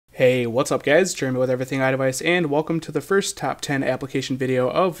Hey, what's up guys? Jeremy with Everything iDevice, and welcome to the first top 10 application video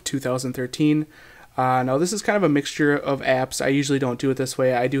of 2013. Now this is kind of a mixture of apps. I usually don't do it this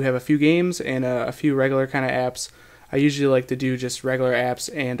way. I do have a few games and a few regular kind of apps. I usually like to do just regular apps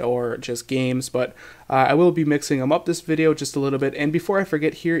and or just games, but I will be mixing them up this video just a little bit. And before I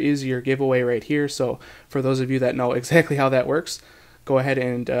forget, here is your giveaway right here. So for those of you that know exactly how that works, go ahead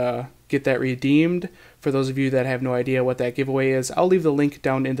and get that redeemed. For those of you that have no idea what that giveaway is, I'll leave the link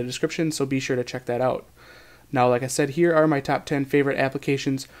down in the description, so be sure to check that out. Now, like I said, here are my top 10 favorite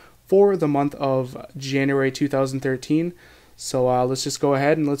applications for the month of January 2013. So let's just go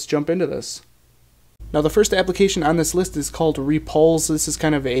ahead and let's jump into this. Now, the first application on this list is called Repulze. This is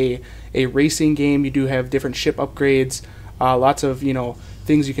kind of a racing game. You do have different ship upgrades, lots of,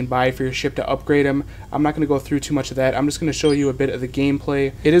 things you can buy for your ship to upgrade them. I'm not going to go through too much of that. I'm just going to show you a bit of the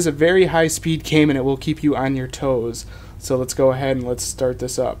gameplay. It is a very high speed game and it will keep you on your toes. So let's go ahead and let's start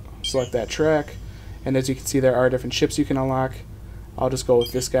this up. Select that track, and as you can see, there are different ships you can unlock. I'll just go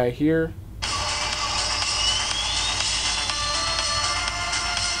with this guy here.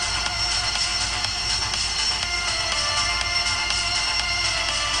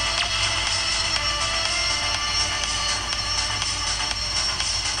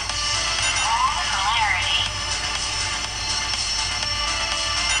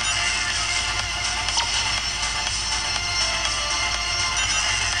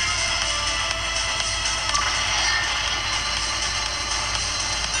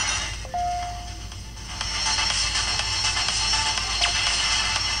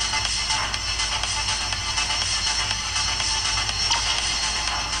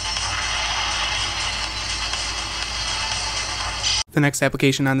 The next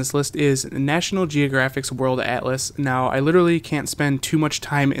application on this list is National Geographic's World Atlas. Now, I literally can't spend too much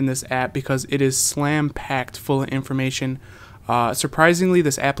time in this app because it is slam-packed full of information. Surprisingly,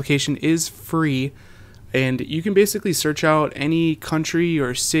 this application is free, and you can basically search out any country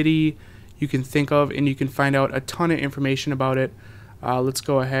or city you can think of, and you can find out a ton of information about it. Let's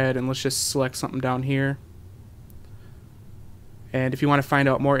go ahead and let's just select something down here. And if you want to find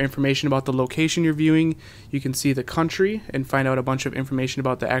out more information about the location you're viewing, you can see the country and find out a bunch of information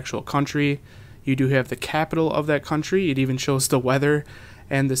about the actual country. You do have the capital of that country. It even shows the weather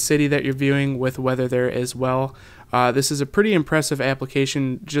and the city that you're viewing with weather there as well. This is a pretty impressive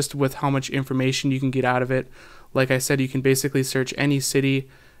application just with how much information you can get out of it. Like I said, you can basically search any city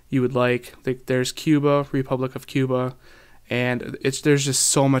you would like. There's Cuba, Republic of Cuba. And there's just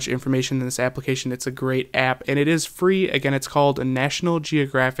so much information in this application. It's a great app, and it is free. Again, it's called National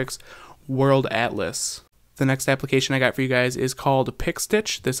Geographic's World Atlas. The next application I got for you guys is called Pic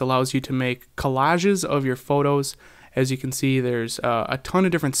Stitch. This allows you to make collages of your photos. As you can see, there's a ton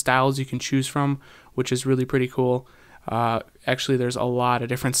of different styles you can choose from, which is really pretty cool. Actually, there's a lot of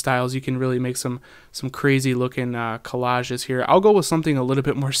different styles. You can really make some crazy looking collages here. I'll go with something a little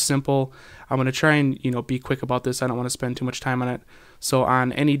bit more simple. I'm going to try and be quick about this. I don't want to spend too much time on it. So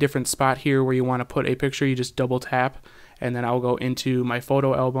on any different spot here where you want to put a picture, you just double tap, and then I'll go into my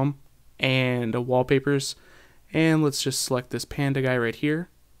photo album and wallpapers, and let's just select this panda guy right here.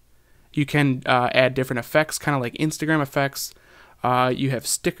 You can add different effects, kind of like Instagram effects. You have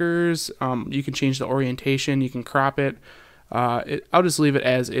stickers, you can change the orientation, you can crop it. I'll just leave it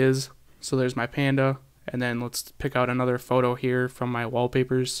as is. So there's my panda, and then let's pick out another photo here from my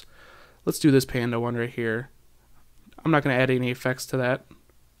wallpapers. Let's do this panda one right here. I'm not going to add any effects to that.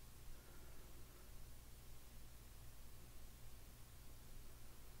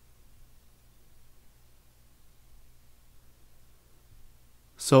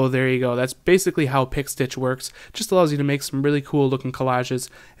 So there you go. That's basically how Pic Stitch works. Just allows you to make some really cool looking collages.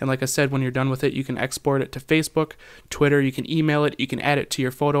 And like I said, when you're done with it, you can export it to Facebook, Twitter, you can email it, you can add it to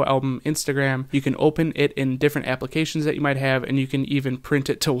your photo album, Instagram. You can open it in different applications that you might have, and you can even print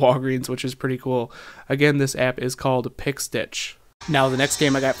it to Walgreens, which is pretty cool. Again, this app is called Pic Stitch. Now the next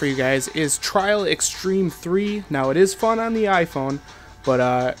game I got for you guys is Trial Xtreme 3. Now it is fun on the iPhone,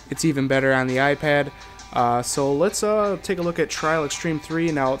 but it's even better on the iPad. So let's take a look at Trial Xtreme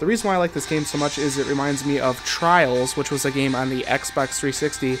 3. Now, the reason why I like this game so much is it reminds me of Trials, which was a game on the Xbox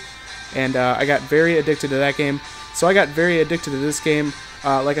 360, and I got very addicted to that game. So I got very addicted to this game.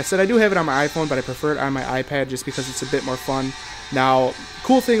 Like I said, I do have it on my iPhone, but I prefer it on my iPad just because it's a bit more fun. Now,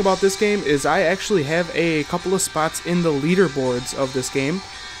 cool thing about this game is I actually have a couple of spots in the leaderboards of this game.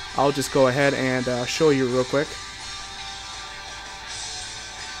 I'll just go ahead and show you real quick.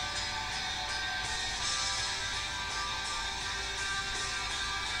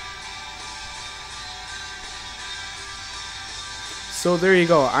 So there you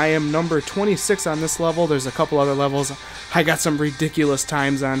go. I am number 26 on this level. There's a couple other levels. I got some ridiculous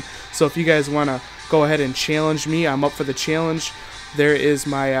times on. So if you guys want to go ahead and challenge me, I'm up for the challenge. There is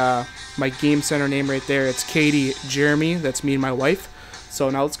my my game center name right there. It's Katie Jeremy. That's me and my wife. So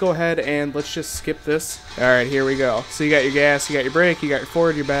now let's go ahead and let's just skip this. All right, here we go. So you got your gas, you got your brake, you got your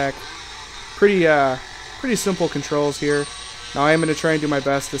forward, your back. Pretty simple controls here. Now I am going to try and do my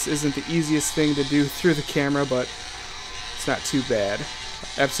best. This isn't the easiest thing to do through the camera, but it's not too bad.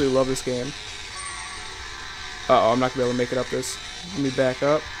 Absolutely love this game. Uh-oh, I'm not going to be able to make it up this. Let me back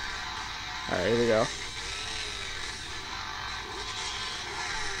up. Alright, here we go.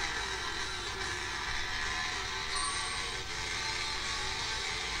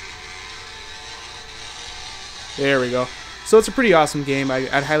 There we go. So it's a pretty awesome game.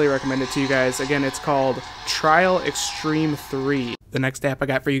 I'd highly recommend it to you guys. Again, it's called Trial Xtreme 3. The next app I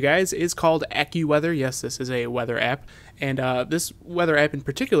got for you guys is called AccuWeather. Yes, this is a weather app. And this weather app in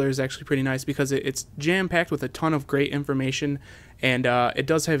particular is actually pretty nice because it's jam-packed with a ton of great information. And it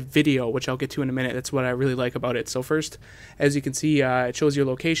does have video, which I'll get to in a minute. That's what I really like about it. So first, as you can see, it shows your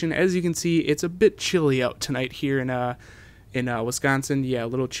location. As you can see, it's a bit chilly out tonight here in Wisconsin. Yeah, a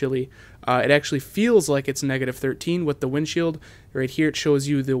little chilly. It actually feels like it's -13 with the windshield. Right here it shows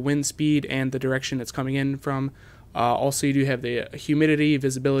you the wind speed and the direction it's coming in from. Also, you do have the humidity,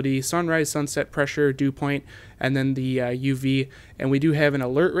 visibility, sunrise, sunset, pressure, dew point, and then the UV. And we do have an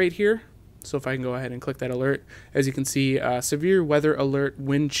alert right here. So if I can go ahead and click that alert, as you can see, severe weather alert,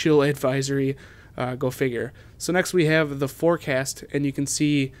 wind chill advisory, go figure. So next we have the forecast, and you can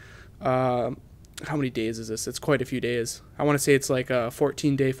see how many days is this? It's quite a few days. I want to say it's like a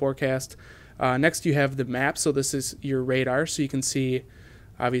 14-day forecast. Next you have the map, so this is your radar, so you can see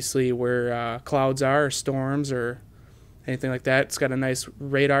obviously where clouds are, or storms, or anything like that. It's got a nice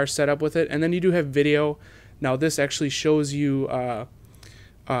radar setup with it. And then you do have video. Now this actually shows you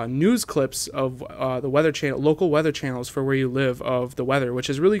news clips of the weather channel, local weather channels for where you live of the weather, which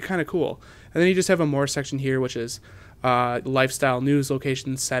is really kind of cool. And then you just have a more section here, which is lifestyle, news,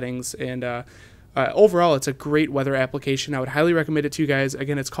 location, settings, and overall, it's a great weather application. I would highly recommend it to you guys.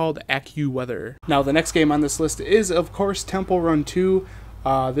 Again, it's called AccuWeather. Now, the next game on this list is, of course, Temple Run 2.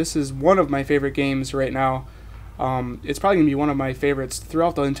 This is one of my favorite games right now. It's probably going to be one of my favorites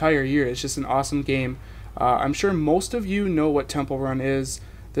throughout the entire year. It's just an awesome game. I'm sure most of you know what Temple Run is.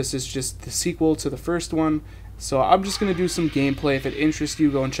 This is just the sequel to the first one. So I'm just going to do some gameplay. If it interests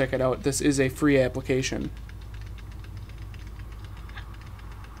you, go and check it out. This is a free application.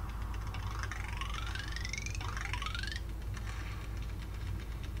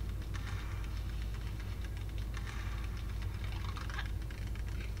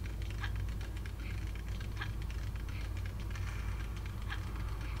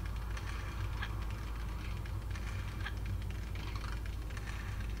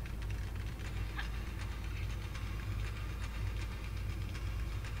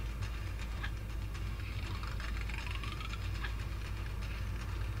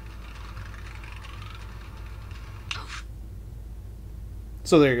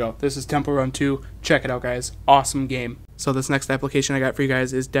 So there you go. This is Temple Run 2. Check it out, guys. Awesome game. So this next application I got for you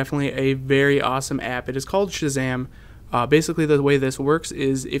guys is definitely a very awesome app. It is called Shazam. Basically, the way this works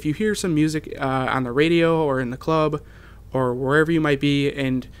is if you hear some music on the radio or in the club or wherever you might be,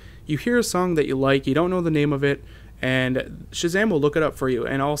 and you hear a song that you like, you don't know the name of it, and Shazam will look it up for you,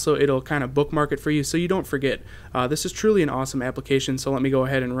 and also it'll kind of bookmark it for you so you don't forget. This is truly an awesome application, so let me go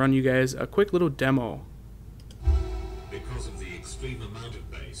ahead and run you guys a quick little demo. Because of the extreme amount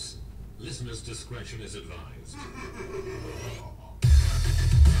of bass, listeners' discretion is advised.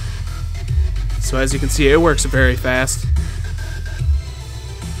 So as you can see, it works very fast.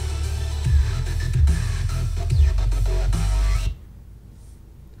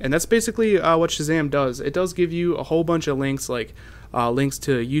 And that's basically what Shazam does. It does give you a whole bunch of links, like links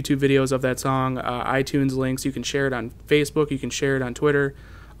to YouTube videos of that song, iTunes links. You can share it on Facebook. You can share it on Twitter.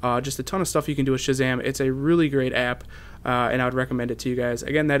 Just a ton of stuff you can do with Shazam. It's a really great app, and I would recommend it to you guys.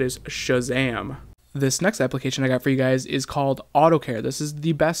 Again, that is Shazam. This next application I got for you guys is called AutoCare. This is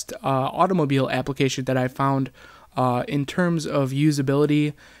the best automobile application that I found in terms of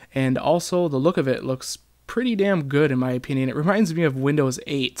usability, and also the look of it looks pretty damn good in my opinion. It reminds me of Windows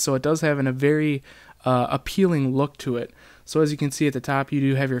 8, so it does have a very appealing look to it. So as you can see at the top, you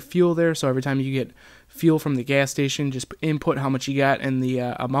do have your fuel there, so every time you get fuel from the gas station, just input how much you got and the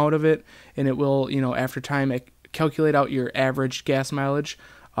amount of it, and it will, after time, calculate out your average gas mileage.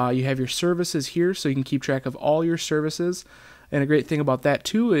 You have your services here, so you can keep track of all your services. And a great thing about that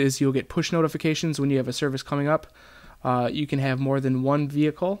too is you'll get push notifications when you have a service coming up. You can have more than one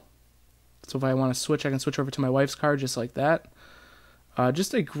vehicle. So if I want to switch, I can switch over to my wife's car just like that.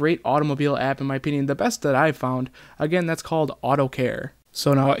 Just a great automobile app in my opinion, the best that I've found. Again, that's called AutoCare.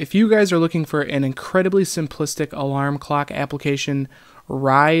 So now if you guys are looking for an incredibly simplistic alarm clock application,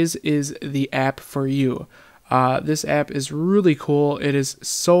 Rise is the app for you. This app is really cool. It is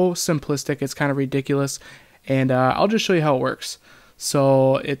so simplistic, it's kind of ridiculous, and I'll just show you how it works.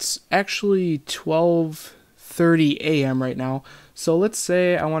 So it's actually 12:30 a.m. right now. So let's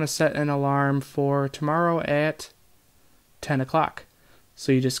say I want to set an alarm for tomorrow at 10 o'clock.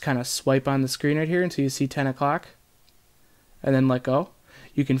 So you just kind of swipe on the screen right here until you see 10 o'clock, and then let go.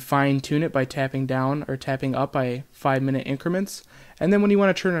 You can fine tune it by tapping down or tapping up by 5-minute increments. And then when you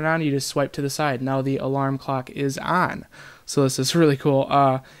want to turn it on, you just swipe to the side. Now the alarm clock is on. So this is really cool.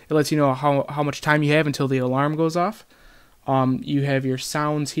 It lets you know how much time you have until the alarm goes off. You have your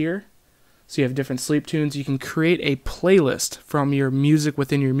sounds here. So you have different sleep tunes. You can create a playlist from your music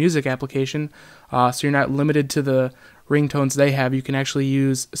within your music application. So you're not limited to the ringtones they have. You can actually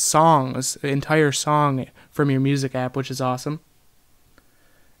use songs, an entire song from your music app, which is awesome.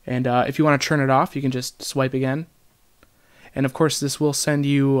 And if you want to turn it off, you can just swipe again. And of course, this will send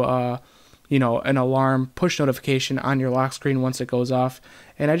you, an alarm push notification on your lock screen once it goes off.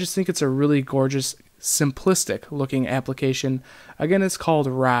 And I just think it's a really gorgeous, simplistic looking application. Again, it's called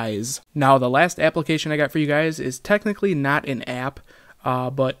Rise. Now, the last application I got for you guys is technically not an app,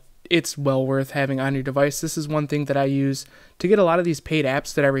 but it's well worth having on your device. This is one thing that I use to get a lot of these paid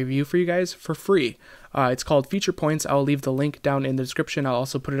apps that I review for you guys for free. It's called Feature Points. I'll leave the link down in the description. I'll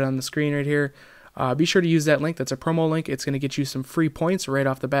also put it on the screen right here. Be sure to use that link. That's a promo link. It's going to get you some free points right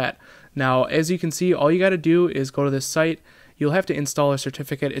off the bat. Now, as you can see, all you got to do is go to this site. You'll have to install a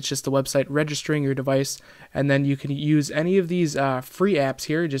certificate. It's just the website registering your device, and then you can use any of these free apps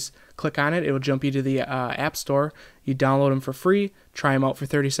here. Just click on it. It will jump you to the App Store. You download them for free, try them out for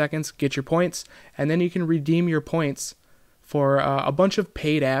 30 seconds, get your points, and then you can redeem your points for a bunch of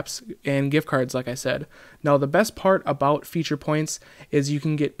paid apps and gift cards, like I said. Now, the best part about Feature Points is you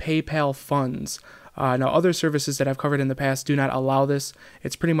can get PayPal funds. Now, other services that I've covered in the past do not allow this.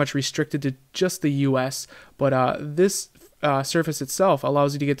 It's pretty much restricted to just the US, but this service itself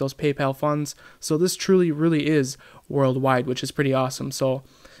allows you to get those PayPal funds. So this truly, really is worldwide, which is pretty awesome. So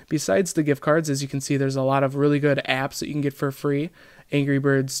besides the gift cards, as you can see, there's a lot of really good apps that you can get for free. Angry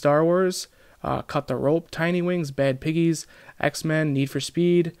Birds Star Wars, Cut the Rope, Tiny Wings, Bad Piggies, X-Men, Need for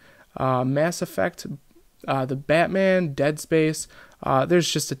Speed, Mass Effect, the Batman, Dead Space.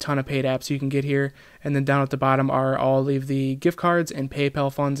 There's just a ton of paid apps you can get here. And then down at the bottom are all of the gift cards and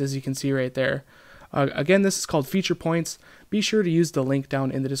PayPal funds, as you can see right there. Again, this is called Feature Points. Be sure to use the link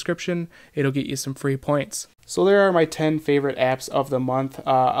down in the description. It'll get you some free points. So there are my 10 favorite apps of the month.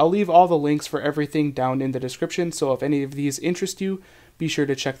 I'll leave all the links for everything down in the description, so if any of these interest you, be sure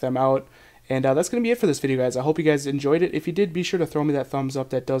to check them out. And that's going to be it for this video, guys. I hope you guys enjoyed it. If you did, be sure to throw me that thumbs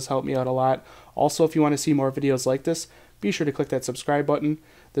up. That does help me out a lot. Also, if you want to see more videos like this, be sure to click that subscribe button.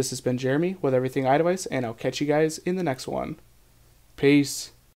 This has been Jeremy with Everything iDevice, and I'll catch you guys in the next one. Peace.